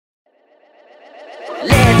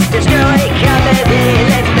Destroy comedy,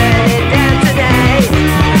 let's burn it down tonight.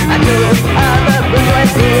 A tool of the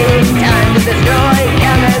bourgeoisie, time to destroy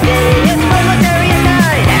comedy. It's proletariat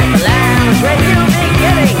night at the lounge where you'll be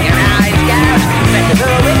getting your eyes gouged.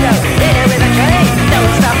 Festival window, dinner with a train.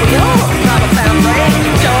 Don't stop with your marble found brain.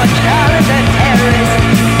 George Carlin's a terrorist,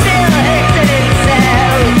 still hexed in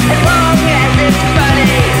cell. As long as it's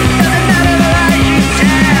funny, doesn't matter the lies you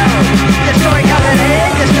tell. Destroy comedy,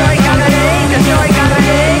 destroy comedy, destroy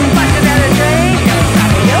comedy. Flush it down the drain. Don't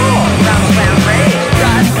stop with your marble found brain.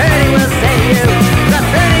 Ross Purdy will save you. Ross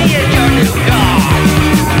Purdy is your new god.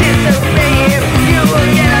 Disobey him, you will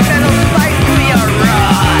get a metal spike through your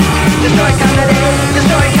rod. Destroy comedy,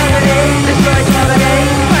 destroy comedy, destroy comedy.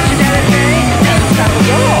 Flush it down the drain. Don't stop with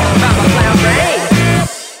your marble found brain.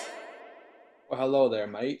 Well, hello there,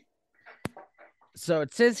 mate. So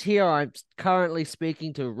it says here I'm currently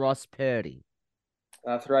speaking to Ross Purdy,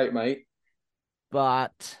 That's right, mate.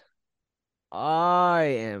 but I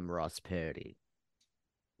am Ross Purdy.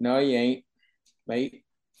 No, you ain't, mate.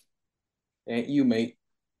 Ain't you, mate.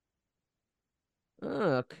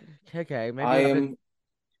 Oh, okay, maybe I I've am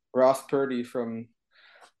Ross Purdy from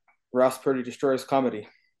Ross Purdy Destroys Comedy,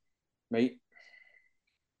 mate.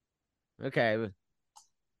 okay.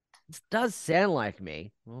 This does sound like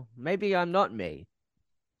me. Well, maybe I'm not me.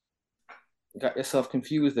 You got yourself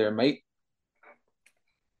confused there, mate.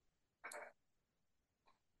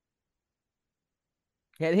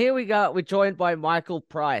 And here we go. We're joined by Michael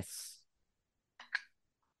Price.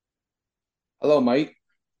 Hello, mate.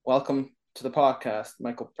 Welcome to the podcast,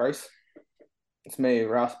 Michael Price. It's me,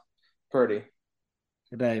 Ross Purdy.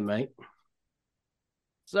 Good day, mate.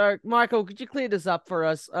 So, Michael, could you clear this up for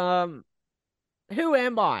us? Who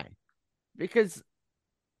am I? Because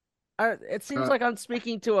it seems like I'm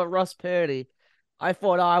speaking to a Ross Purdy. I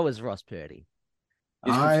thought I was Ross Purdy.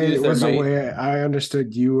 He's I confused there, was mate. aware. I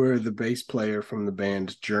understood you were the bass player from the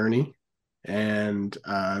band Journey, and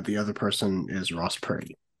the other person is Ross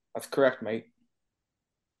Purdy. That's correct, mate.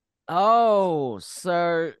 Oh,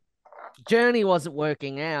 so Journey wasn't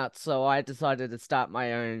working out, so I decided to start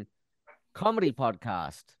my own comedy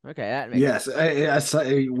podcast. Okay, that makes Yes,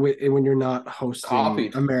 when you're not hosting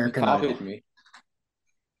Copied. American You copied Idol. me.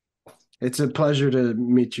 It's a pleasure to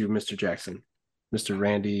meet you, Mr. Jackson, Mr.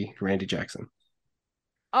 Randy Jackson.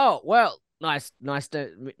 Oh, well, nice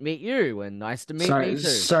to meet you, and nice to meet me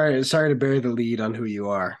too. Sorry to bury the lead on who you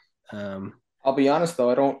are. I'll be honest, though,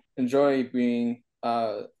 I don't enjoy being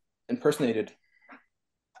impersonated.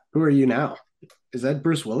 Who are you now? Is that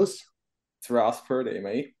Bruce Willis? It's Ross Purdy,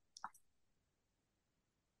 mate.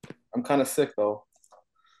 I'm kind of sick, though.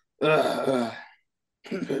 Ugh.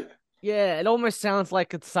 Yeah, it almost sounds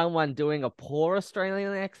like it's someone doing a poor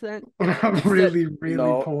Australian accent really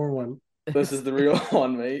No. poor one. This is the real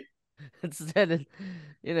one, mate. instead of,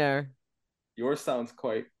 you know. Yours sounds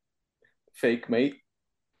quite fake, mate.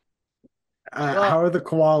 How are the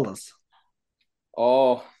koalas?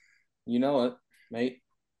 Oh, you know it, mate.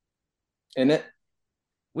 In it?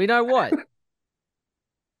 We know what?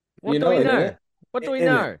 What You do know we it, know? innit? What do we In it.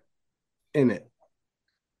 know? In it.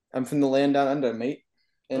 I'm from the land down under, mate.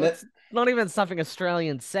 In Well, it? it's not even something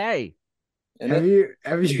Australians say. In Have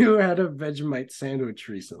it? you had a Vegemite sandwich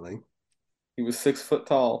recently? He was 6 foot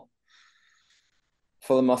tall.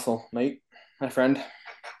 Full of muscle, mate. My friend.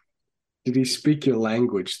 Did he speak your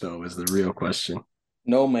language though? Is the real question.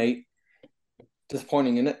 No, mate.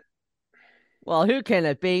 Disappointing, innit? Well, who can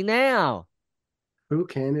it be now? Who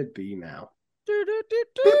can it be now?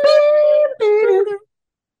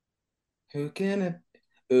 Who can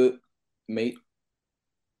it? Mate.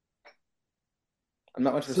 I'm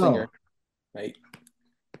not much of a So- singer, mate.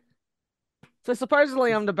 So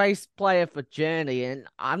supposedly I'm the bass player for Journey, and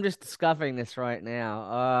I'm just discovering this right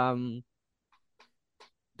now.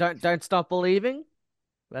 Don't stop believing.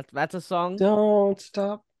 That's a song. Don't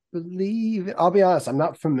stop believing. I'll be honest. I'm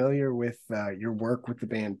not familiar with your work with the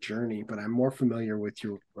band Journey, but I'm more familiar with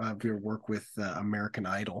your work with American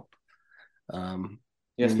Idol.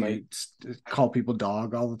 Yes, when you mate. Call people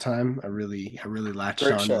dog all the time. I really latched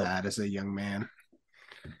Great onto show. that as a young man,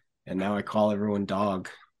 and now I call everyone dog.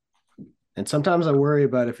 And sometimes I worry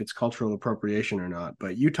about if it's cultural appropriation or not.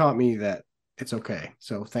 But you taught me that it's okay.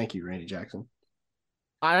 So thank you, Randy Jackson.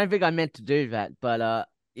 I don't think I meant to do that, but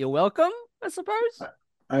you're welcome, I suppose.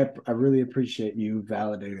 I really appreciate you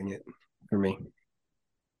validating it for me.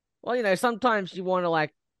 Well, you know, sometimes you want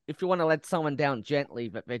to if you want to let someone down gently,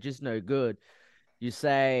 but they're just no good, you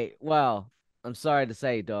say, "Well, I'm sorry to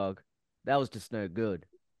say, dog, that was just no good."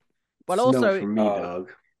 But It's also, no for me,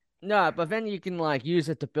 dog. no, but then you can use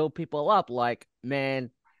it to build people up. Like,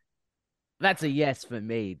 man, that's a yes for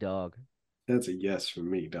me, dog. That's a yes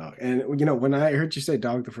from me, dog. And when I heard you say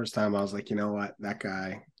dog the first time, I was like, you know what, that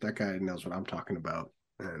guy knows what I'm talking about.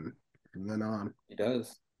 And from then on, He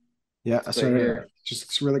does. yeah, I It's great started here.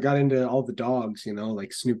 just really got into all the dogs,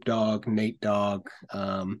 like Snoop Dogg, Nate Dogg,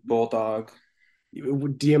 Bulldog.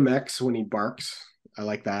 DMX when he barks. I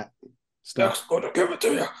like that stuff. X gonna give it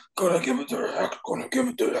to you. Gonna give it to you. X gonna give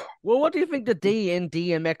it to you. Well, what do you think the D in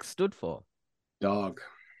DMX stood for? Dog,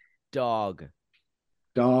 Dog.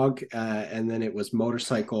 and then it was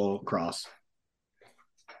motorcycle cross,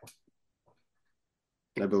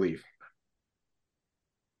 I believe.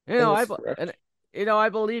 I correct. I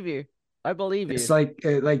believe you. I believe you. It's like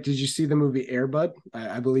did you see the movie Air Bud?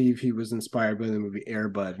 I believe he was inspired by the movie Air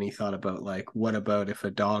Bud, and he thought about what about if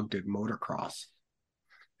a dog did motocross?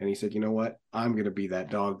 And he said, you know what? I'm gonna be that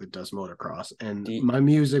dog that does motocross, and my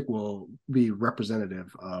music will be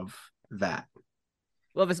representative of that.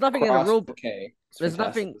 Well, there's nothing in the rule book. There's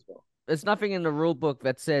nothing. There's nothing in the rule book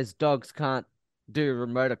that says dogs can't do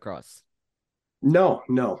motocross. No.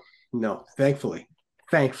 Thankfully.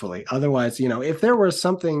 Otherwise, if there was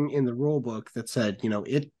something in the rule book that said,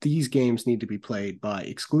 these games need to be played by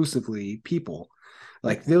exclusively people,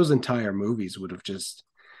 like those entire movies would have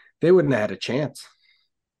they wouldn't have had a chance.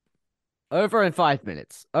 Over in 5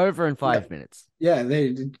 minutes. Minutes. Yeah,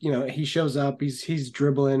 he shows up, he's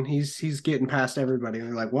dribbling, he's getting past everybody, and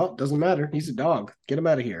they're like, well, it doesn't matter. He's a dog. Get him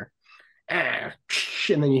out of here. And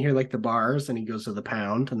then you hear the bars, and he goes to the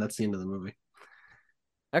pound, and that's the end of the movie.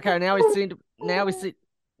 Okay, now we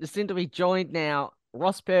seem to be joined now.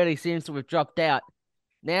 Ross Purdy seems to have dropped out.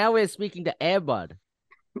 Now we're speaking to Air Bud.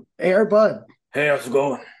 Air Bud. Hey, how's it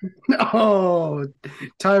going? Oh,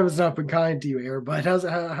 time has not been kind to you, Air Bud. How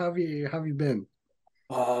have you been?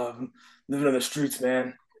 Living on the streets,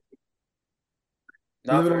 man.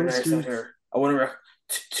 Not very nice out here. I wouldn't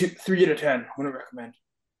 3 out of 10. I wouldn't recommend.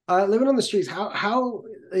 Living on the streets, how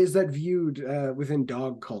is that viewed within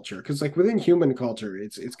dog culture? Because within human culture,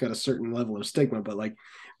 it's got a certain level of stigma, but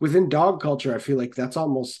within dog culture, I feel like that's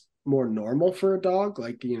almost more normal for a dog.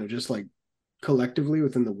 Just collectively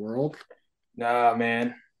within the world. Nah,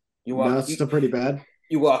 man. That's still pretty bad.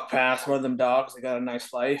 You walk past one of them dogs, they got a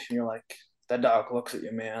nice life, and you're like, that dog looks at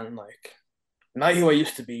you, man. Not who I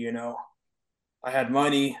used to be, I had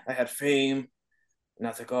money, I had fame, and I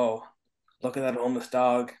was like, oh, look at that homeless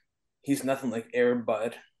dog. He's nothing like Air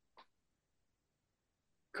Bud.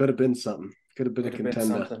 Could have been something. Could have been a contender.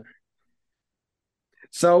 Something.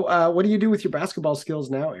 So, what do you do with your basketball skills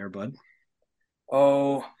now, Air Bud?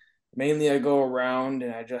 Oh, mainly I go around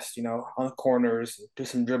and I just, on the corners, do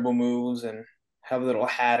some dribble moves and have a little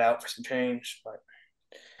hat out for some change. But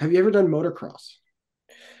have you ever done motocross?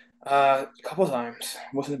 A couple times.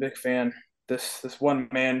 Wasn't a big fan. This one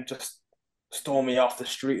man just stole me off the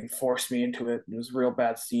street and forced me into it. It was a real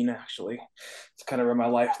bad scene, actually. It's kind of where my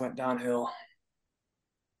life went downhill.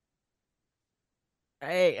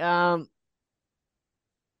 Hey,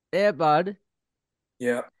 Air Bud.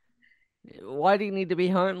 Yeah. Why do you need to be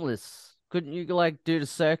homeless? Couldn't you do the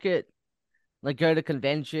circuit? Go to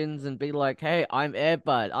conventions and be like, hey, I'm Air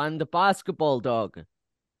Bud. I'm the basketball dog.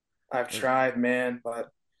 I've tried, man, but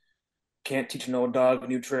can't teach an old dog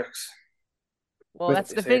new tricks. Well,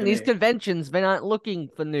 that's the thing. These conventions, they aren't looking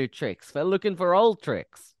for new tricks. They're looking for old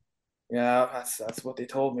tricks. Yeah, that's what they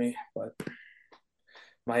told me, but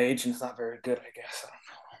my agent's not very good, I guess. I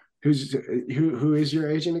don't know. Who is your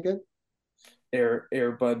agent again? Air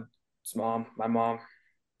Bud's mom, my mom.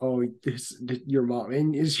 Oh, your mom.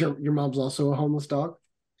 And is your mom's also a homeless dog?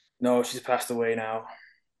 No, she's passed away now.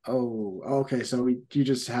 Oh, okay. So you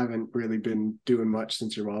just haven't really been doing much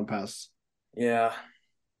since your mom passed. Yeah.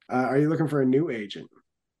 Are you looking for a new agent?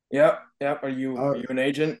 Yep. Are you an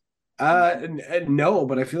agent? No,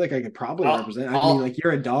 but I feel like I could probably represent. I mean,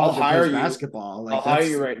 you're a dog that plays basketball. I'll hire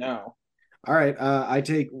you right now. All right. I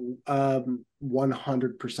take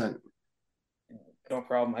 100%. No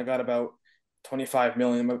problem. I got about 25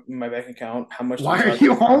 million in my bank account. How much? Why are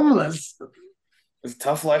you homeless? It's a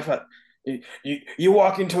tough life. You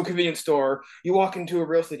walk into a convenience store. You walk into a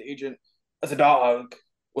real estate agent as a dog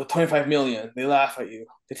with 25 million. They laugh at you.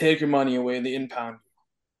 They take your money away. They impound you.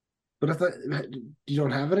 But I thought you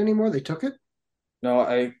don't have it anymore. They took it. No,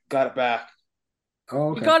 I got it back.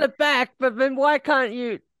 Oh, okay. You got it back, but then why can't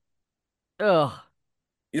you? Ugh.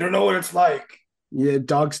 You don't know what it's like. Yeah,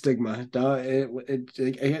 dog stigma. Would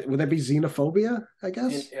that be xenophobia? I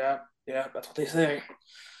guess. Yeah, that's what they say.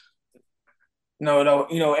 No.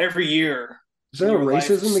 Every year. Is there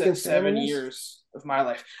racism against 7 years of my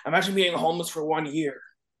life? Imagine being homeless for 1 year.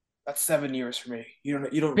 That's 7 years for me. You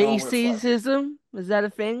don't know. Speciesism? Is that a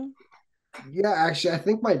thing? Yeah, actually, I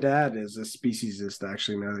think my dad is a speciesist.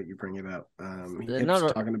 Actually, now that you bring it up, he They're keeps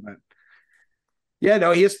not. talking about. Yeah,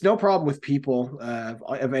 no, he has no problem with people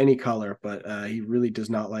of any color, but he really does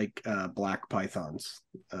not like black pythons.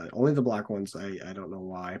 Only the black ones. I don't know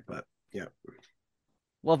why, but yeah.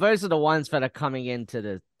 Well, those are the ones that are coming into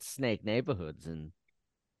the snake neighborhoods and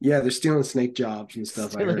Yeah, they're stealing snake jobs and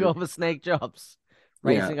stuff. I stealing heard. all the snake jobs,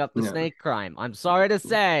 Yeah, raising up the yeah, snake crime. I'm sorry to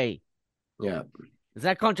say. yeah. Is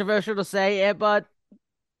that controversial to say, Airbud?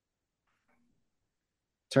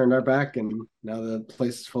 Turned our back, and now the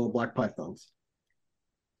place is full of black pythons.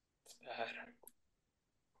 Bad.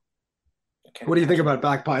 I can't What do you think imagine. about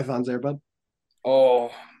black pythons, there, bud?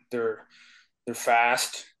 Oh, they're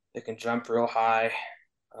fast. They can jump real high.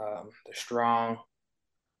 They're strong.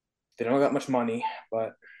 They don't got much money,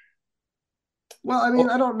 but Well, I mean,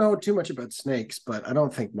 I oh, don't know too much about snakes, but I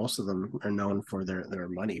don't think most of them are known for their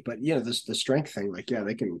money. But you know, this the strength thing, like yeah,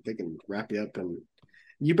 they can wrap you up, and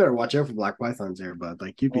you better watch out for black pythons there, bud.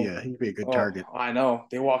 Like oh, you'd be a good oh, target, I know.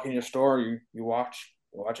 They walk in your store, you watch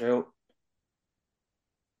out.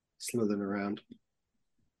 slithering around.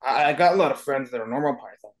 I got a lot of friends that are normal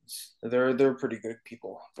pythons. They're pretty good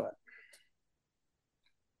people, but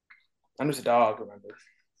I'm just a dog, remember?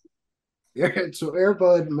 Yeah, so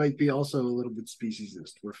Airbud might be also a little bit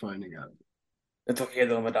speciesist. We're finding out. It's okay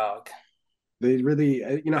though, I'm a dog. They really,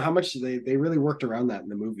 you know, how much they really worked around that in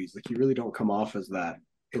the movies. Like you really don't come off as that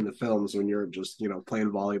in the films when you're just playing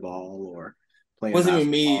volleyball or playing Wasn't even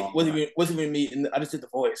me. basketball. Wasn't even me. And I just did the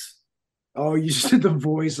voice. Oh, you just did the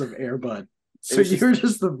voice of Airbud. It So was just you're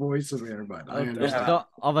just the voice of Airbud. I understand. yeah.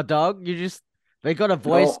 Of a dog? They got a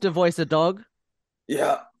voice No, to voice a dog?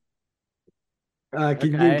 yeah. Okay.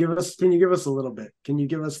 Can you give us a little bit? Can you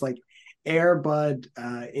give us like Airbud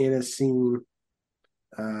in a scene?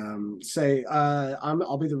 Say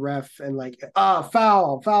I'll be the ref and like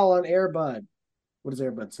foul on Airbud. What does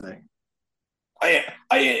Airbud say? I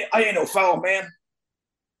ain't no foul man.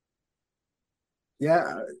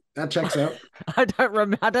 Yeah, that checks out. I don't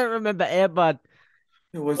remember Airbud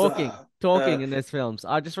It was talking in these films.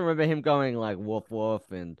 I just remember him going like woof woof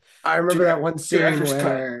and I remember that one scene director's cut.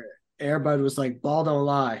 where Airbud was like, "Ball don't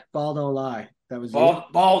lie, ball don't lie." That was you.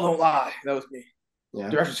 Ball don't lie. That was me. Yeah,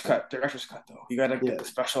 Director's cut though. You gotta yeah. get the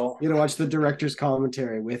special. You know, watch the director's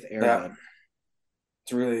commentary with Yeah, Airbud.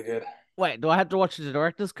 it's really good. wait, do I have to watch the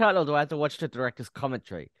director's cut or do I have to watch the director's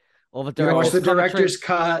commentary? Or the You know, watch director's the commentary? director's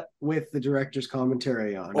cut with the director's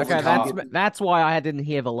commentary on. Over Okay, top. that's why I didn't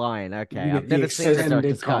hear the line. Okay, You I've get the never seen the extended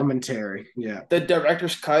director's cut. commentary. Yeah. The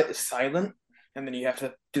director's cut is silent, and then you have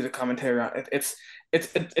to do the commentary on it.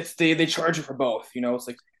 It's they charge you for both. You know, it's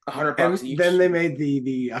like $100 And each. then they made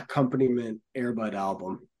the accompaniment Airbud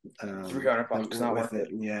album. $300, not with worth it.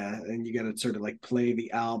 Yeah, and you got to sort of like play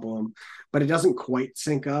the album, but it doesn't quite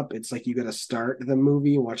sync up. It's like you got to start the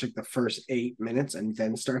movie and watch like the first 8 minutes and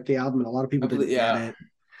then start the album. And a lot of people didn't get it.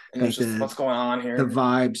 And it's just what's going on here. The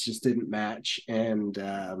vibes just didn't match, and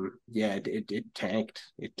yeah, it tanked.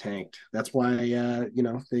 It tanked. That's why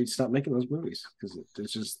they stopped making those movies because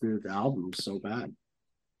it's just the album's so bad.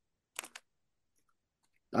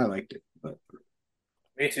 I liked it, but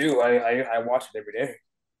Me too. I watch it every day.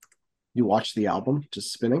 you watched the album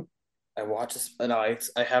just spinning. I watch this, and I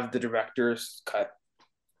have the director's cut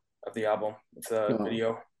of the album. It's a Oh.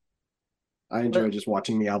 video. I enjoy just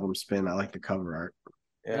watching the album spin. I like the cover art.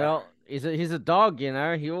 Yeah, Well, he's a dog,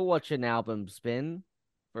 He'll watch an album spin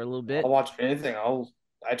for a little bit. I'll watch anything.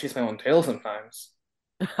 I chase my own tail sometimes.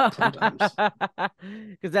 Sometimes.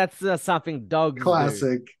 Because that's something dogs do.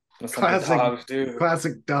 Classic, That's something Classic. dogs do.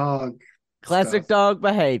 classic dog. Classic stuff. dog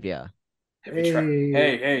behavior. Have you tried-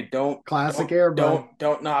 Hey, don't Classic don't, Airbud.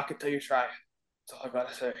 don't knock it till you try it. That's all I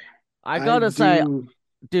gotta say. I gotta say, do-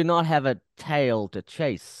 do not have a tail to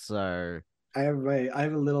chase, so I have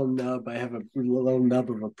a little nub. I have a little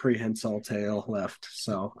nub of a prehensile tail left,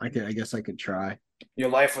 so I guess I could try. Your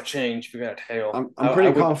life will change if you got a tail. I'm I pretty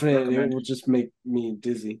would confident it recommend will just make me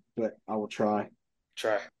dizzy, but I will try.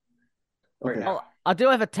 try. Right Okay. now. well, I do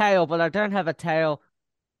have a tail, but I don't have a tail,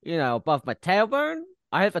 above my tailbone.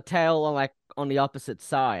 I have a tail on the opposite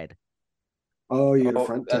side. Oh, you got a Oh,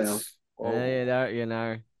 front tail. that's oh, You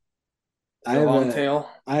know. I the have long a tail.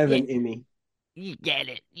 I have an innie. You get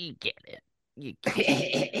it. You get it. You get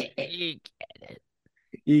it. You get it.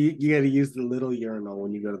 You got to use the little urinal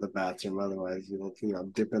when you go to the bathroom, otherwise you'll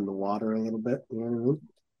dip in the water a little bit. You know what I mean?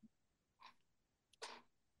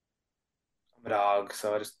 I'm a dog,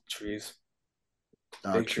 so I just trees.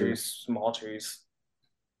 Big True. trees, small trees.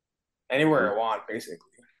 Anywhere I want, basically.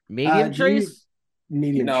 Medium do you- trees?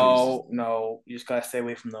 Medium trees. No, you just gotta stay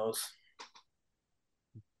away from those.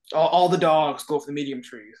 All the dogs go for the medium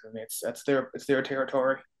trees, and it's their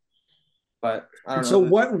territory. But I don't So know.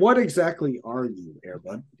 what exactly are you,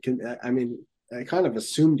 Airbud? I mean, I kind of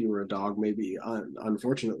assumed you were a dog, maybe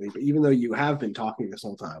unfortunately, but even though you have been talking this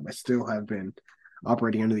whole time, I still have been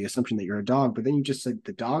operating under the assumption that you're a dog. But then you just said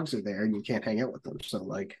the dogs are there and you can't hang out with them. So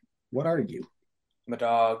like, what are you? I'm a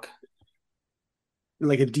dog.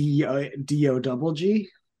 Like a D O double G?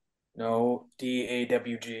 No,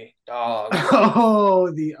 DAWG, dog. Oh,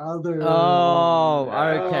 the other Oh, one.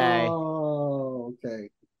 okay. Oh, okay.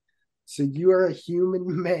 So you are a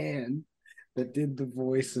human man that did the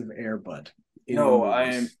voice of Airbud in the No,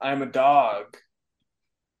 movies. I'm a dog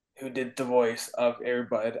who did the voice of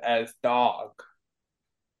Airbud as dog.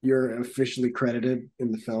 You're officially credited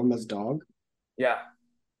in the film as dog. Yeah.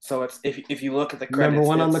 So it's if you look at the Number credits,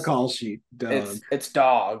 one on the call sheet, dog. it's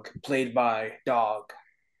dog played by dog.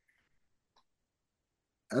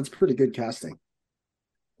 That's pretty good casting.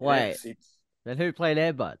 Wait, It's then who played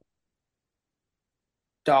Airbud?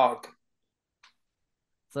 dog.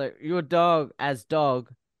 So you're dog as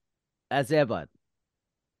Airbud.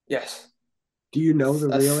 Yes. Do you know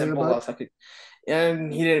the As real simple Airbud? as I could.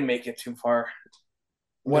 And he didn't make it too far.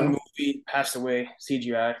 One No? movie passed away,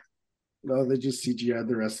 CGI. No, they just CGI'd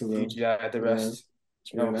the rest of them. CGI the Yeah. rest.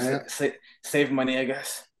 You know, save money, I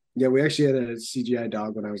guess. Yeah, we actually had a CGI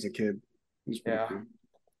dog when I was a kid. It was pretty Yeah. cool.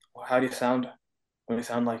 Well, how do you sound? When you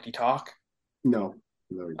sound like you talk? No,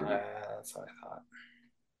 no, we didn't. That's what I thought.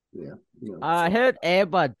 Yeah, no. I heard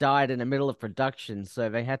Airbud died in the middle of production, so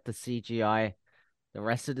they had to CGI the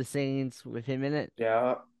rest of the scenes with him in it.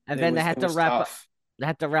 Yeah. And then they had it to was wrap up tough. they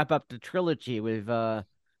had to wrap up the trilogy with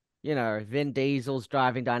Vin Diesel's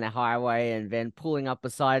driving down a highway and then pulling up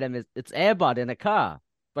beside him. It's Airbud in a car,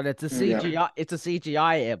 but it's a CGI. Yeah. It's a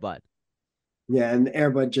CGI Airbud. Yeah, and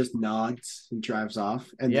Airbud just nods and drives off,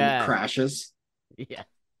 and then Yeah. it crashes. Yeah,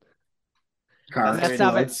 Car That's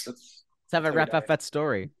how how it- explodes. let's have a wrap up that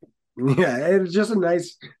story. Yeah, it's just a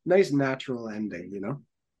nice natural ending, you know.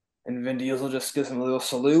 And Vin Diesel just gives him a little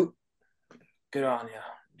salute. Good on you.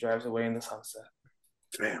 Drives away in the sunset.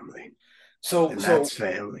 Family, So and that's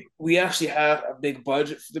family. we actually had a big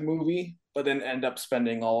budget for the movie, but then end up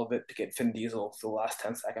spending all of it to get Vin Diesel for the last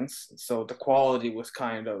 10 seconds. So the quality was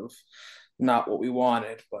kind of not what we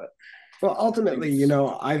wanted, but Well, ultimately,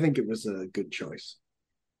 I think it was a good choice.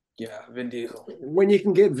 yeah, Vin Diesel. When you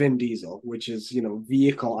can get Vin Diesel, which is,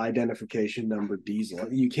 vehicle identification number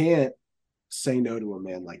Diesel, you can't say no to a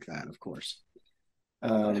man like that, of course.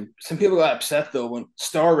 Some people got upset though when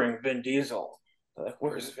starring Vin Diesel. They're like,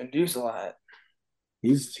 where's Vin Diesel at?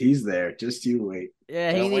 He's there. Just you wait.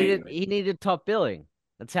 Yeah, Yeah, he needed top billing.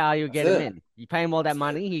 That's how you get That's him it. in. You pay him all that That's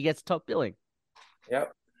money, he gets top billing.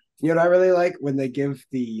 Yep. You know what I really like when they give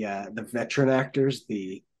the veteran actors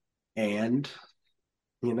the and,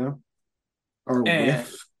 or And.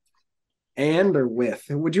 with, and or with.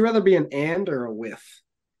 Would you rather be an and or a with?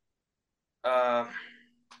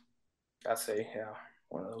 I'd say, yeah,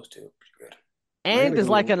 one of those two. Pretty good. And gonna is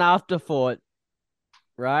go like with- an afterthought,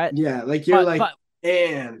 right? Yeah, like you're But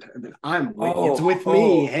and then I'm with, Oh, it's with oh.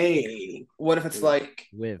 me. Hey, What if it's like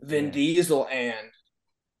with Vin Diesel and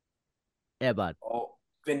Airbud.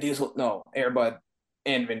 Vin Diesel? No, Airbud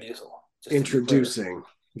and Vin Diesel. Just to be clear, introducing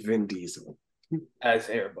Vin Diesel. as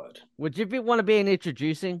Airbud. Would you want to be an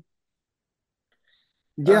introducing?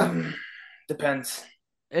 Yeah, Depends.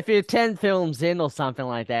 If you're 10 films in or something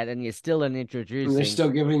like that and you're still an and introducing, they're still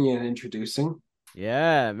giving you an introducing.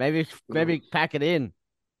 yeah, maybe pack it in.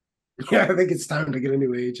 Yeah, I think it's time to get a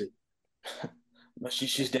new agent. But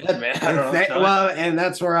she's dead, man. I don't know. Well, and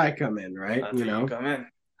that's where I come in, right? That's where you come in.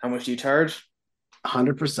 How much do you charge?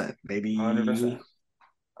 100%, baby. 100%.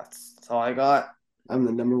 That's all I got. I'm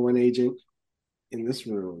the number one agent in this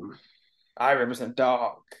room. I represent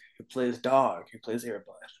Dog, who plays Airbud,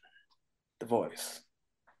 the voice.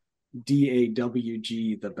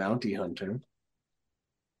 DAWG, the bounty hunter.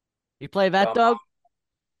 You play that Um, dog?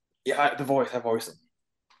 Yeah, the voice. I voice him.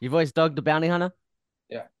 You voice Dog the Bounty Hunter?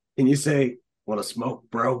 Can you say, "Want to smoke,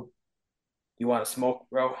 bro"? You want to smoke,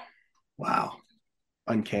 bro? Wow,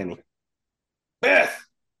 uncanny. Beth!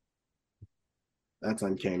 That's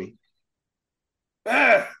uncanny.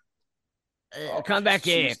 Beth! Come back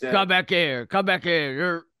here. she's dead. Come back here. Come back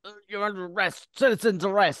here. You're under arrest. Citizens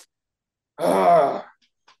arrest. Trying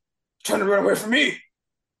to run away from me.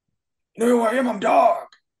 You know who I am? I'm Dog.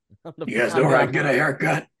 You guys know where I get a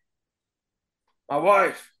haircut? My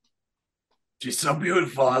wife. She's so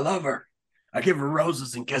beautiful. I love her. I give her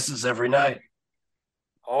roses and kisses every night.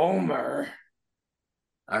 Homer.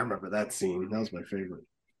 I remember that scene. That was my favorite.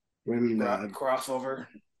 When Crossover.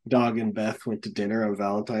 Dog and Beth went to dinner on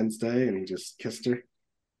Valentine's Day and he just kissed her.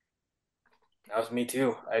 That was me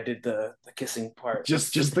too. I did the kissing part.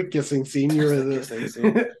 Just the kissing scene. You were Just the kissing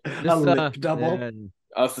scene. a Just, lip double. yeah.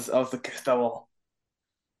 I was the kiss double.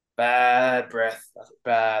 Bad breath. That's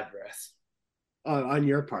bad breath. On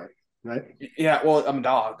your part, right? Yeah, well, I'm a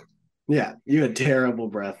dog. Yeah, you had terrible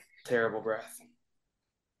breath. Terrible breath.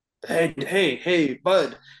 Hey,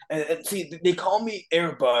 Bud. And see, they call me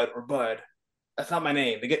Air Bud or Bud. That's not my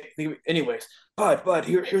name. Anyways. Bud.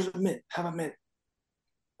 Here's a mint. Have a mint.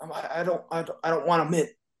 I don't want a mint.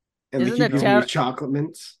 And they Isn't keep it giving you chocolate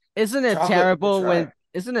mints. Isn't it Chocolate, terrible that's right. when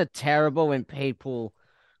isn't it terrible when people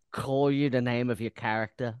call you the name of your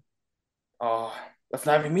character? Oh, that's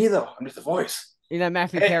not even me though. I'm just a voice. You know,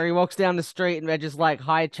 Matthew Hey. Perry walks down the street and they're just like,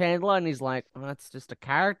 "Hi, Chandler," and he's like, "Oh, that's just a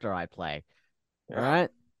character I play." Yeah. All right.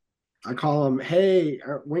 I call him, hey,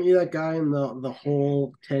 weren't you that guy in the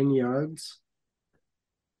whole 10 yards?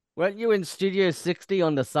 Weren't you in Studio 60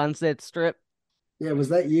 on the Sunset Strip? Yeah, was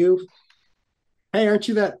that you? Hey, aren't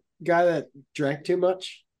you that guy that drank too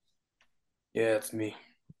much? Yeah, it's me.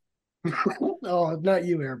 Oh, not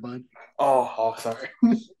you, Airbud. Oh, sorry. I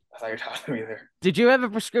thought you were talking to me there. Did you have a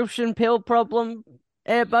prescription pill problem,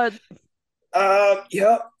 Airbud?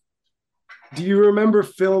 Yeah. Do you remember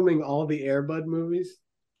filming all the Airbud movies?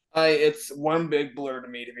 It's one big blur to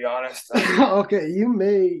me, to be honest. Okay, you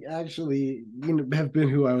may actually have been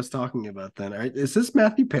who I was talking about then. Right? Is this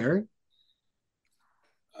Matthew Perry?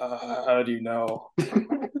 How do you know?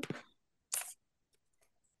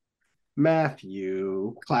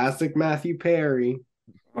 Matthew, classic Matthew Perry.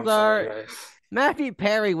 I'm Sorry. sorry, guys. Matthew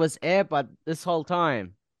Perry was Airbud this whole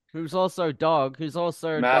time. Who's also Dog, who's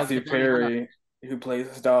also Matthew Dog the Bounty Hunter. Perry, who plays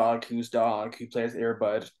his dog, who plays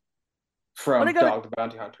Airbud from What do you got- Dog the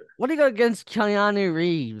Bounty Hunter. What do you got against Keanu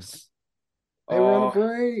Reeves? They were on a Oh,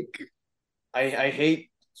 break. I hate.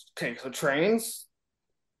 Okay, so trains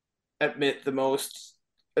emit the most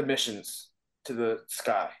emissions to the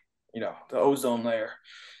sky. You know, the ozone layer,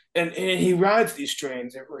 and he rides these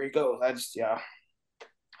trains everywhere he goes. I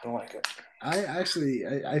don't like it.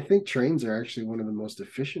 I think trains are actually one of the most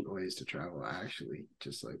efficient ways to travel, actually,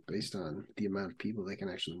 just like based on the amount of people they can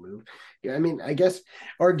actually move. Yeah, I mean, I guess,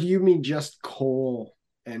 or do you mean just coal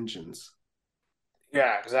engines?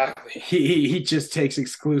 Yeah, exactly. He just takes That's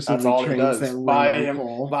exclusively all he trains does that by run on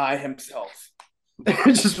coal. by himself.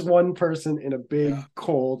 Just one person in a big Yeah.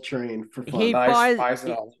 coal train for fun. He Buys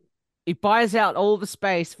it all. He buys out all the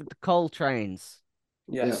space for the coal trains.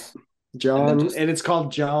 Yes, John, just- and it's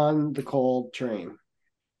called John the Coal Train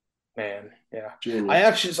man. Yeah. Jr. I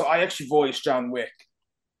actually voiced John Wick.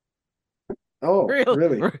 Oh,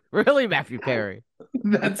 really? Really, Matthew Perry.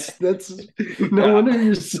 That's no Yeah. wonder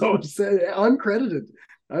you're so sad. Uncredited.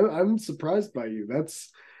 I'm surprised by you. That's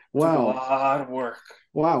Took a wow. lot of work.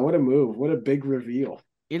 Wow, what a move. What a big reveal.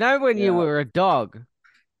 You know when you Yeah. were a dog,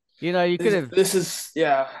 you know you could have This is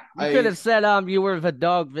yeah. said you were the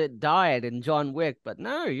dog that died in John Wick, but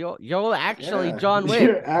no, you're actually Yeah. John Wick.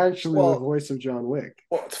 You're actually Well- the voice of John Wick.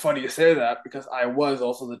 Well, it's funny you say that because I was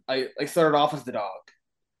also I started off as the dog,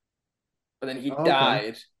 but then he Okay.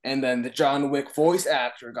 died, and then the John Wick voice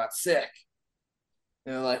actor got sick,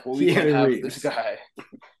 and they're like, "Well, we can't Keanu have Reeves. this guy."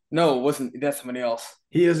 No, it wasn't. That's somebody else.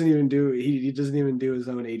 He doesn't even do his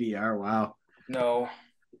own ADR. Wow. No,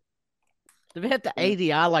 Did we have to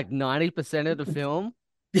ADR like 90% of the film?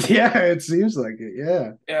 Yeah, it seems like it.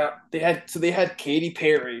 Yeah. yeah, they had Katy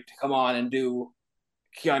Perry to come on and do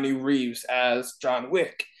Keanu Reeves as John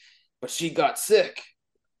Wick, but she got sick,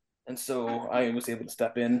 and so I was able to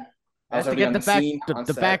step in. I was Had to already get on the the back scene on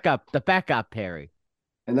the set. backup Perry.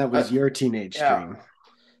 And that was your teenage yeah. dream.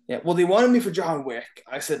 Yeah, well, they wanted me for John Wick.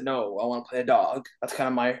 I said no. I want to play a dog. That's kind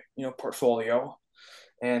of my portfolio,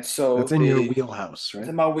 and so That's in your wheelhouse, It's right?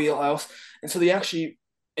 in my wheelhouse, and so they actually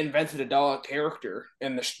invented a dog character,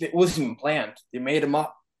 and it wasn't even planned. They made him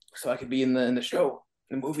up so I could be in the show,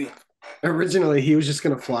 in the movie. Originally, he was just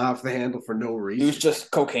gonna fly off the handle for no He reason. was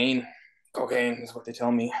just cocaine. Cocaine is what they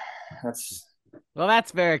tell me. That's Well,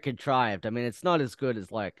 that's very contrived. I mean, it's not as good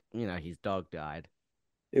as like, his dog died.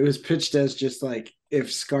 It was pitched as just like if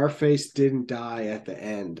Scarface didn't die at the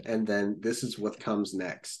end, and then this is what comes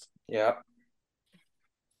next. yeah.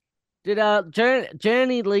 Did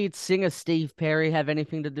Journey lead singer Steve Perry have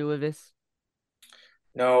anything to do with this?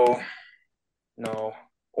 No.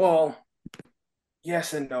 Well,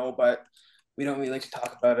 yes and no, but we don't really like to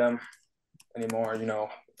talk about him anymore. With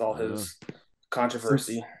all his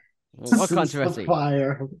controversy. What Since the controversy?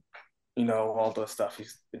 fire. All the stuff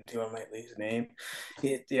he's been doing lately. His name.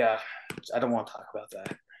 Yeah, I don't want to talk about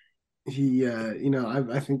that. He,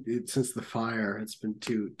 I think since the fire, it's been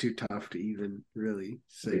too tough to even really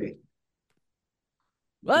say.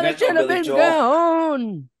 Well, it That's should have Billy been Joel.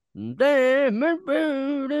 gone.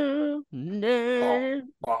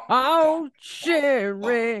 Oh,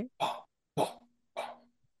 Sherry.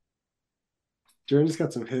 Journey's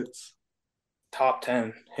got some hits. Top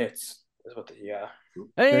 10 hits is what the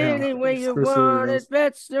Any way you Exclusively want it, released.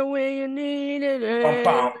 that's the way you need it. Bum,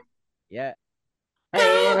 bum. Yeah.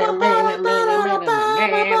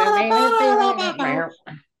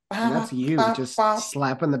 And that's you just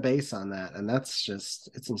slapping the bass on that, and that's just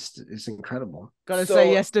it's incredible. Gotta So-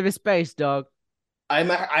 say yes to this bass, dog. I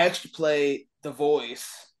actually play the voice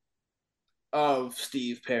of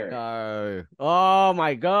Steve Perry. No. Oh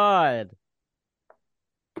my god.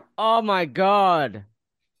 Oh my god.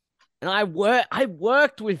 And I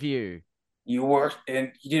worked with you. You were,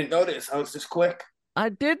 and you didn't notice. I was just quick. I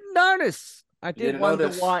did notice. I did didn't wonder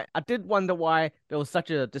notice. why. I did wonder why there was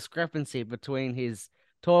such a discrepancy between his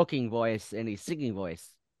talking voice and his singing voice.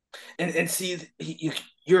 And see,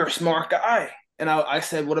 you're a smart guy. And I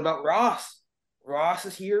said, what about Ross? Ross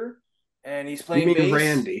is here, and he's You playing mean bass.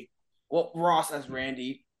 Randy? Well, Ross as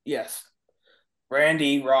Randy, yes.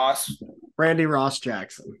 Randy Ross Randy Ross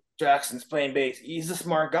Jackson. Jackson's playing bass. He's a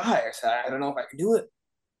smart guy. I said, I don't know if I can do it.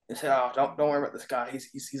 He said, oh, don't worry about this guy.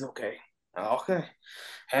 He's okay. Oh, okay.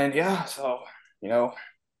 And yeah, so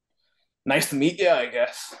nice to meet you, I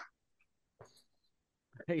guess.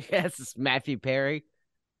 Yes, it's Matthew Perry.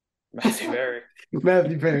 Matthew Perry.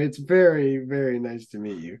 Matthew Perry. It's very, very nice to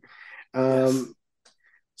meet you. Yes.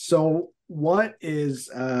 So what is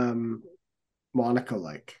Monica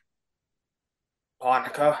like?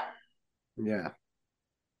 Monica, Yeah,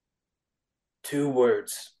 2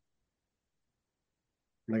 words.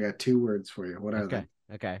 I got 2 words for you. What are Okay.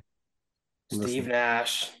 they? Okay. Steve Listen.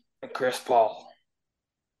 Nash and Chris Paul.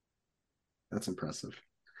 That's impressive.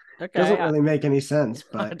 Okay. Doesn't really make any sense,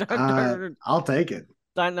 but don't- I'll take it.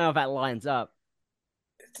 Don't know if that lines up.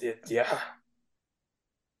 Yeah.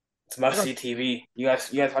 It's must-see TV. You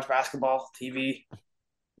guys watch basketball TV?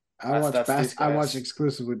 I That's these watch guys.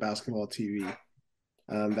 exclusively basketball TV.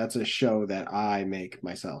 That's a show that I make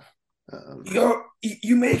myself.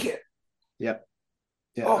 You make it. Yep.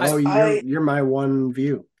 Yeah. Oh, You're my one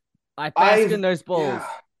view. I bask I've- in those balls. Yeah.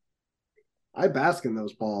 I bask in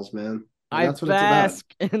those balls, man. And I that's what it's about. bask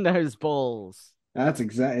in those balls. That's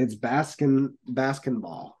exact. It's baskin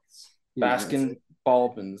balls. Yeah, that's Baskin it.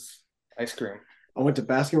 Robbins ice cream. I went to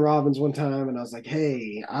Baskin Robbins one time and I was like,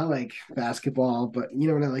 hey, I like basketball, but you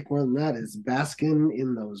know what I like more than that is basking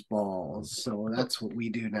in those balls. So that's what we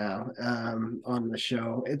do now on the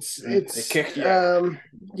show. It's They kicked you out.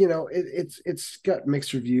 it's got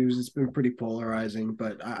mixed reviews. It's been pretty polarizing,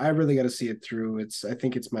 but I really got to see it through. I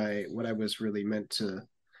think it's what I was really meant to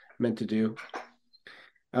do.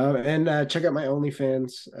 And check out my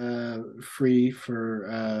OnlyFans free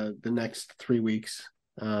for the next 3 weeks.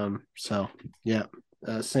 So yeah,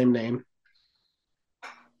 same name.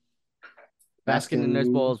 Basking in those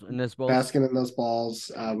balls. Basking in those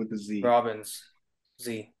balls with the Z. Robbins.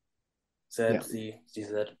 Z. Z. Yeah. Z. Z.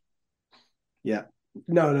 Yeah.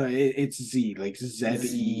 No, it's Z, like Z-E.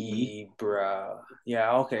 Zebra.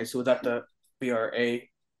 Yeah, okay. So without the BRA,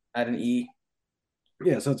 add an E.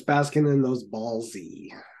 Yeah, so it's basking in those balls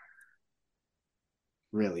Z.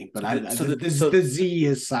 Really, but the Z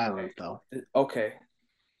is silent though. Okay.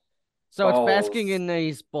 So it's Balls. basking in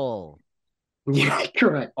these balls. Yeah,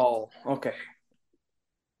 correct. Oh, okay.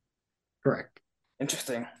 Correct.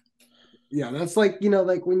 Interesting. Yeah, that's like,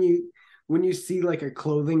 like when you see like a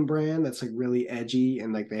clothing brand that's like really edgy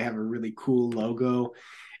and like they have a really cool logo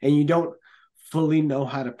and you don't fully know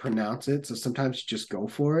how to pronounce it, so sometimes you just go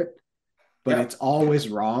for it, but Yeah. it's always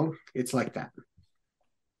wrong. It's like that.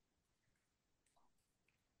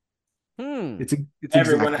 It's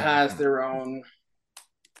Everyone exactly has like that. their own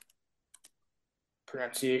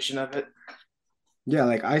pronunciation of it. Yeah,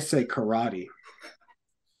 like I say karate.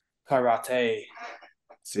 Karate.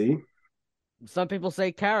 See? Some people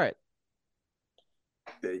say carrot.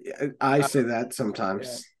 I say that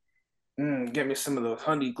sometimes Get me some of those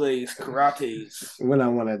honey glazed karates. when I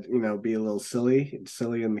want to, be a little silly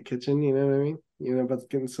in the kitchen, you know what I mean? You know about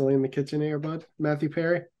getting silly in the kitchen here, bud? Matthew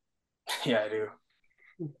Perry? Yeah, I do.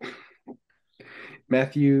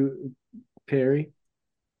 Matthew Perry?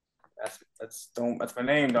 That's my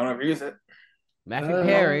name. Don't ever use it. Matthew Oh.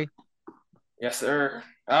 Perry. Yes, sir.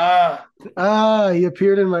 He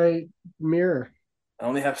appeared in my mirror. I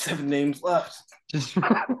only have 7 names left. Just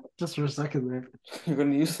for a second there. You're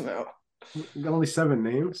gonna use them out. Only 7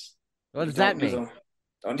 names. What does that Don't use mean? them.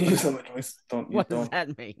 Don't use them. Don't. What does Don't.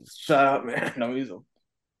 that mean? Shut up, man. Don't use them.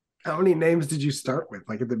 How many names did you start with,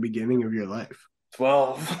 like at the beginning of your life?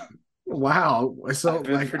 12. Wow. So I've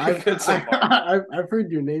been like pretty good so far. I've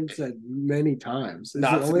heard your name said many times. Is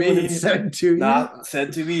Not it to only when me. it's said to you? Not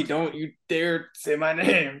said to me. Don't you dare say my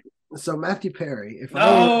name. So Matthew Perry, if I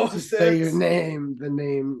No, were to say your Six. name, the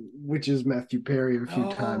name which is Matthew Perry a few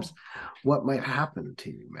No. times, what might happen to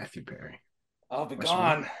you, Matthew Perry? I'll be Question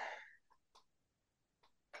gone.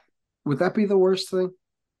 Would that be the worst thing?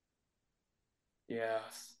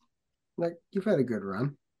 Yes. Like you've had a good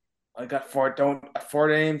run. I got four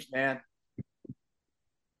names, man.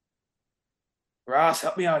 Ross,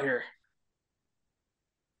 help me out here.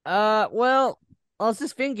 Well, I was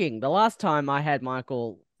just thinking, the last time I had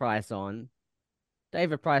Michael Price on,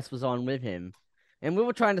 David Price was on with him, and we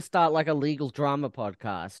were trying to start like a legal drama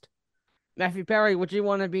podcast. Matthew Perry, would you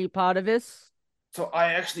want to be part of this? So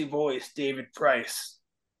I actually voiced David Price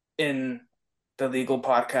in the legal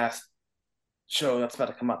podcast show that's about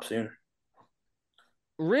to come up soon.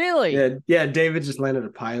 Really? Yeah. David just landed a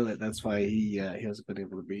pilot. That's why he hasn't been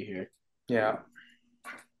able to be here. Yeah.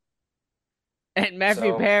 And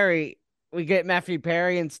Matthew So- Perry, we get Matthew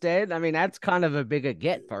Perry instead? I mean, that's kind of a bigger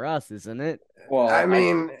get for us, isn't it? Well, I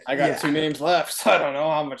mean, I got yeah. 2 names left, so I don't know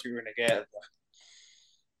how much you're gonna get.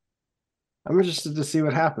 I'm interested to see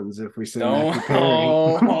what happens if we say Don't. Matthew Perry.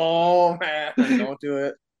 Oh man, don't do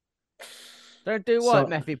it. Don't do what, So-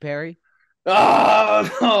 Matthew Perry? Oh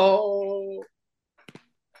no.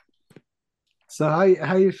 So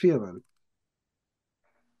how you feeling?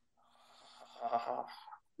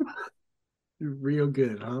 Real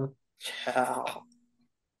good, huh? Yeah.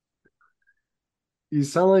 You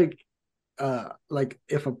sound like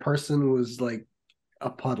if a person was like a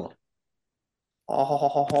puddle.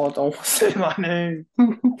 Oh, don't say my name.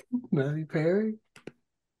 Matthew Perry?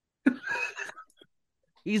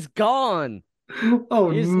 He's gone.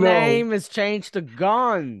 Oh His no. name has changed to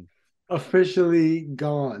Gone Officially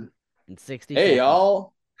gone. in 60 Hey seconds.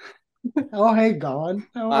 y'all, Oh hey, gone.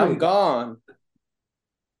 How are I'm you? gone.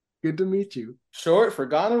 Good to meet you. Short for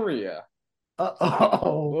gonorrhea.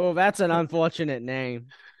 Oh, Well, that's an unfortunate name.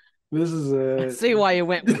 this is I a see why you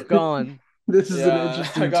went with Gone. this is an Yeah,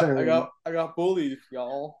 interesting I got, term. I got bullied,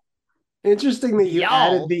 y'all. Interesting that you Y'all.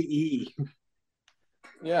 added the E.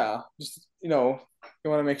 Yeah, just you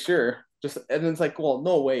want to make sure. Just and it's like, well,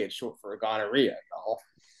 no way, it's short for gonorrhea, y'all.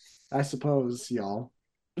 I suppose, y'all.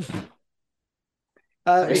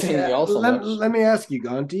 You're saying y'all so much. let me ask you,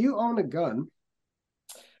 Gon, do you own a gun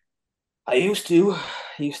I used to,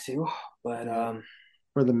 but Yeah.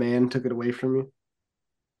 where the man took it away from you?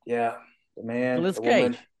 yeah, the man, Nicolas the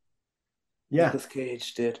woman, Cage. Yeah, Nicolas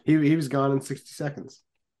Cage did. he was gone in 60 seconds.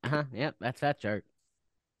 Uh-huh. Yep, that's that joke.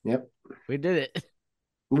 Yep, We did it.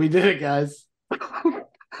 we did it, guys.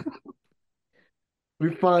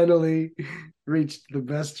 We finally reached the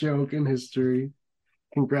best joke in history.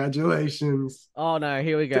 Congratulations Oh no,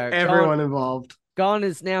 here we to go. everyone involved. Gone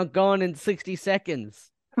is now gone in 60 seconds.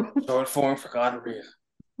 Short form for gonorrhea.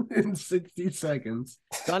 In 60 seconds.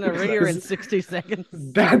 Gonorrhea in 60 seconds.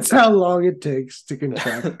 That's how long it takes to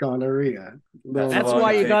contract gonorrhea. That's That's how long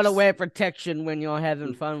why it you gotta takes. wear protection when you're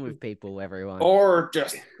having fun with people, everyone. Or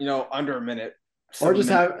just under a minute. Or just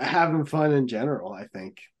 7 minutes. having fun in general, I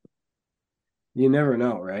think. You never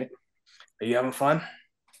know, right? Are you having fun?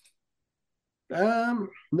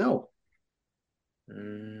 No.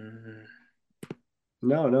 Mm,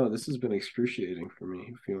 No, this has been excruciating for me,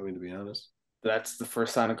 if you want me to be honest. that's the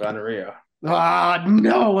first sign of gonorrhea. Ah,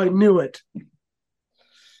 no, I knew it.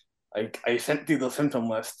 I sent you the symptom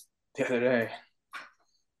list the other day.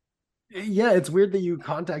 Yeah, it's weird that you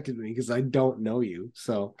contacted me because I don't know you.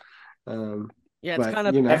 So, Yeah, it's but, kind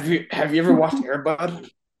of. you know, Have you ever watched Air Bud?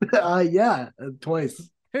 yeah, twice.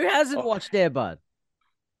 Who hasn't Oh. watched Air Bud?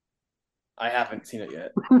 I haven't seen it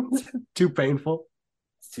yet. Too painful.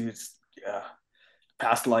 It's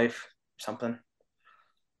past life or something.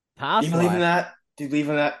 Past You believe in life. that? Do you believe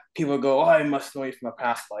in that? People go, "Oh, I must know you from a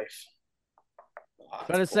past life." Oh,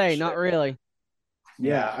 Gotta that's say, not bullshit. really.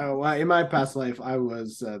 Yeah, well, in my past life, I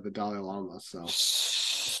was the Dalai Lama, so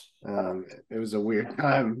it was a weird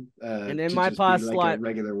time. And in to my just be past like life- a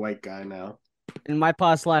regular white guy now. In my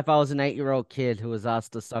past life, I was an 8-year-old kid who was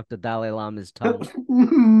asked to suck the Dalai Lama's tongue.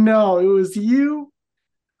 No, it was you.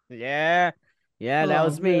 Yeah, that Oh,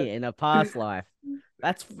 was me man. in a past life.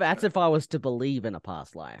 That's if I was to believe in a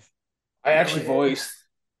past life. I actually voiced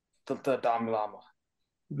the Dalai Lama.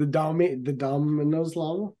 The Domino's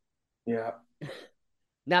Llama. Yeah.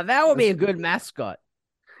 Now that would be a good mascot.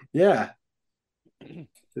 Yeah.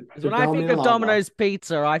 Because when I think of Domino's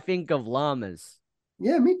Pizza, I think of llamas.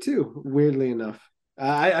 Yeah, me too. Weirdly enough,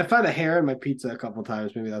 I found a hair in my pizza a couple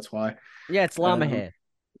times. Maybe that's why. Yeah, it's llama Um, hair.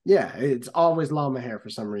 Yeah, it's always llama hair for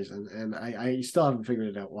some reason, and I still haven't figured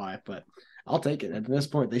it out why, but I'll take it. At this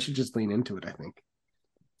point, they should just lean into it, I think.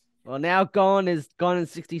 Well, now gone in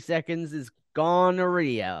 60 seconds is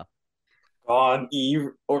gonorrhea. Gone Eve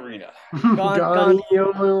Arena.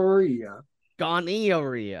 Gonorrhea.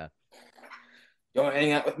 Gonorrhea. You don't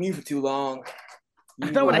hang out with me for too long. I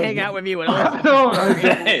don't want to hang out with you at all. I don't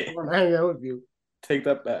Hey. want to hang out with you. Take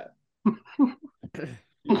that back.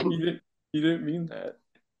 You didn't mean that.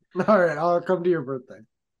 All right, I'll come to your birthday.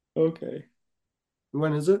 Okay.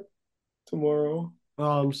 When is it? Tomorrow. Oh,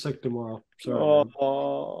 I'm sick tomorrow. Sorry. Man.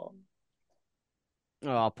 Oh.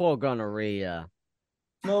 Oh, poor gonorrhea.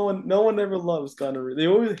 No one ever loves gonorrhea. They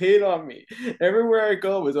always hate on me. Everywhere I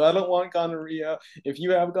go is I don't want gonorrhea. If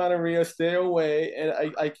you have gonorrhea, stay away.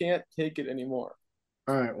 And I can't take it anymore.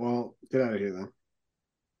 All right, well, get out of here then.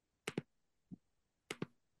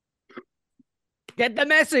 Get the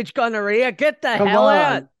message, gonorrhea. Get the Come hell on.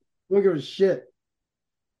 out. Don't give a shit.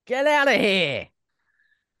 Get out of here.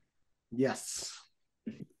 Yes.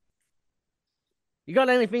 You got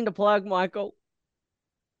anything to plug, Michael?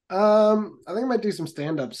 I think I might do some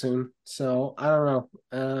stand-up soon. So I don't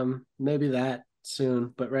know. Maybe that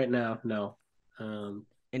soon, but right now, no. In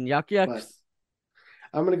Yuck But Yucks?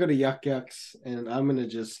 I'm gonna go to Yuck Yucks and I'm gonna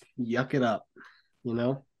just yuck it up, you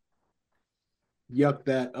know? Yuck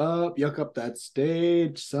that up, yuck up that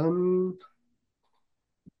stage, son.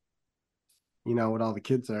 You know what all the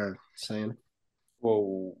kids are saying.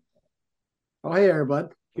 Whoa. Oh, hey,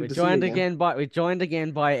 Airbud. We Good to see you joined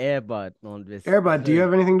again by Airbud on this. Airbud, do you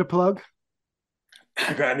have anything to plug?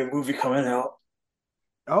 I got a new movie coming out.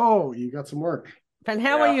 Oh, you got some work. And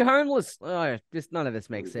how Yeah. are you homeless? Oh, just none of this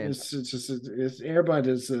makes sense. It's Airbud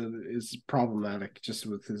is problematic just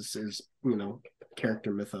with his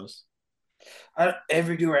character mythos.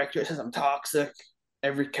 Every director says I'm toxic.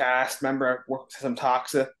 Every cast member at work says I'm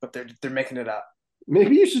toxic, but they're making it up.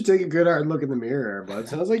 Maybe you should take a good hard look in the mirror, Airbud.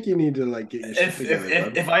 Sounds like you need to get your shit together,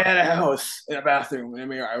 bud. If I had a house and a bathroom in a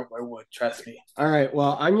mirror, I would, trust me. All right,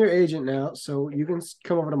 well, I'm your agent now, so you can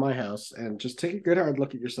come over to my house and just take a good hard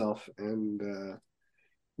look at yourself, and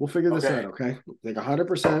we'll figure this Okay. out, okay? Like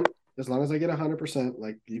 100%. As long as I get 100%,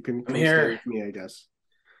 like you can come here. stay with me, I guess.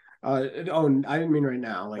 I didn't mean right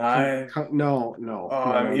now. Like, no.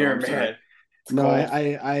 I'm here, I'm sorry. man. It's No, cold.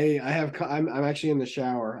 I have. I'm actually in the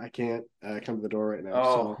shower. I can't come to the door right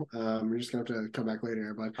now. So we're just gonna have to come back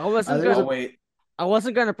later. But I wasn't there's gonna, wait. I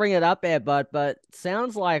wasn't going to bring it up, Airbud, but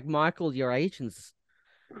sounds like Michael, your agent's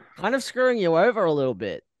kind of screwing you over a little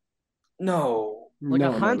bit. No. Like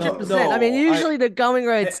no, 100%. no, I mean, usually the going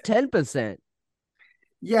rate's 10%.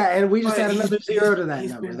 Yeah, and we just But add another he's- zero to that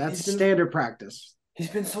he's number. been- That's he's been- standard practice. He's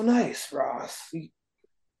been so nice, Ross.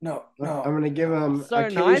 No. I'm gonna give him So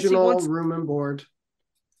nice, he occasional wants- room and board.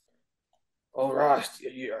 Oh, Ross,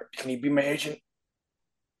 can you be my agent?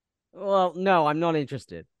 Well, no, I'm not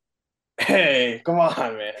interested. Hey, come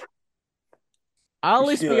on, man. I'll at You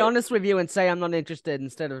least should be do it. honest with you and say I'm not interested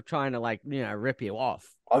instead of trying to rip you off.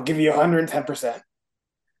 I'll give you 110%.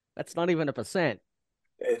 That's not even a percent.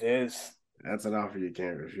 It is. That's an offer you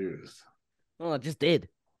can't refuse. Well, I just did.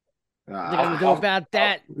 What are you Ah. gonna do about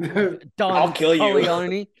that, Don I'll kill you.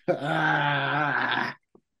 Corleone? Ah.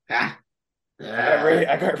 Ah.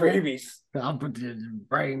 I got rabies. I'll put your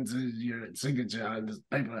brains in your signature on this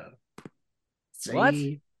paper. See? What?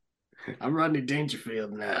 I'm Rodney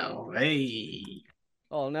Dangerfield now. Hey.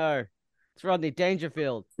 Oh no, it's Rodney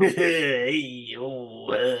Dangerfield. Hey,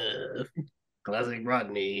 classic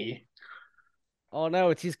Rodney. Oh no,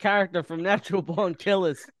 it's his character from Natural Born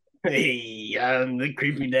Killers. Hey, I'm the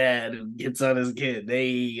creepy dad who gets on his kid.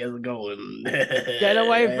 Hey, how's it going? Get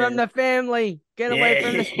away from the family. Get away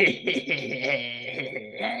from the.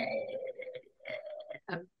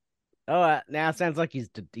 Oh, now it sounds like he's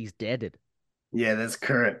deaded. Yeah, that's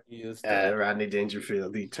current. He is Rodney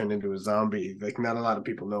Dangerfield. He turned into a zombie. Like, not a lot of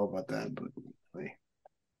people know about that, but like,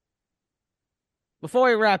 Before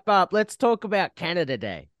we wrap up, let's talk about Canada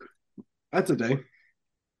Day. that's a day.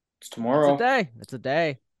 It's tomorrow. It's a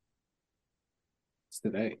day. It's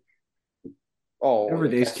today. Oh, Every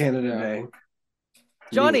day's yes. Canada Yeah. Day.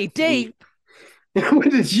 Johnny Deep. When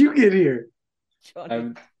did you get here?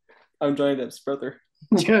 Johnny. I'm Johnny Depp's brother.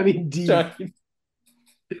 Johnny D. Johnny.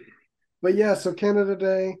 But yeah, so Canada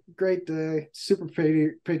Day, great day, super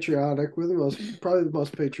patriotic. We're probably the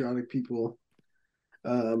most patriotic people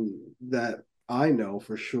that I know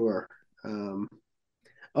for sure.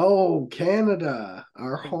 Canada,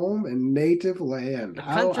 our home and native land. The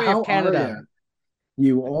country of how Canada. are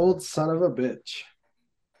you old son of a bitch?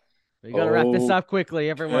 We gotta wrap this Oh, up quickly.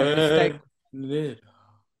 Everyone, just take.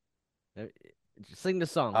 Sing the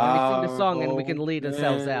song. Let me sing the song and we can lead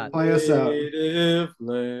ourselves out. Play us out. Native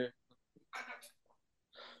land,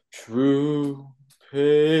 true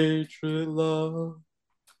patriot love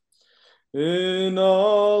in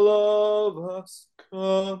all of us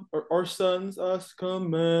come, or our sons us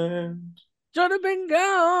command Should have been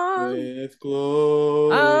gone. with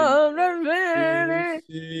glory. Oh,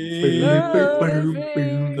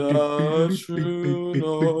 The true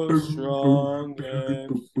north, strong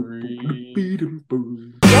and free.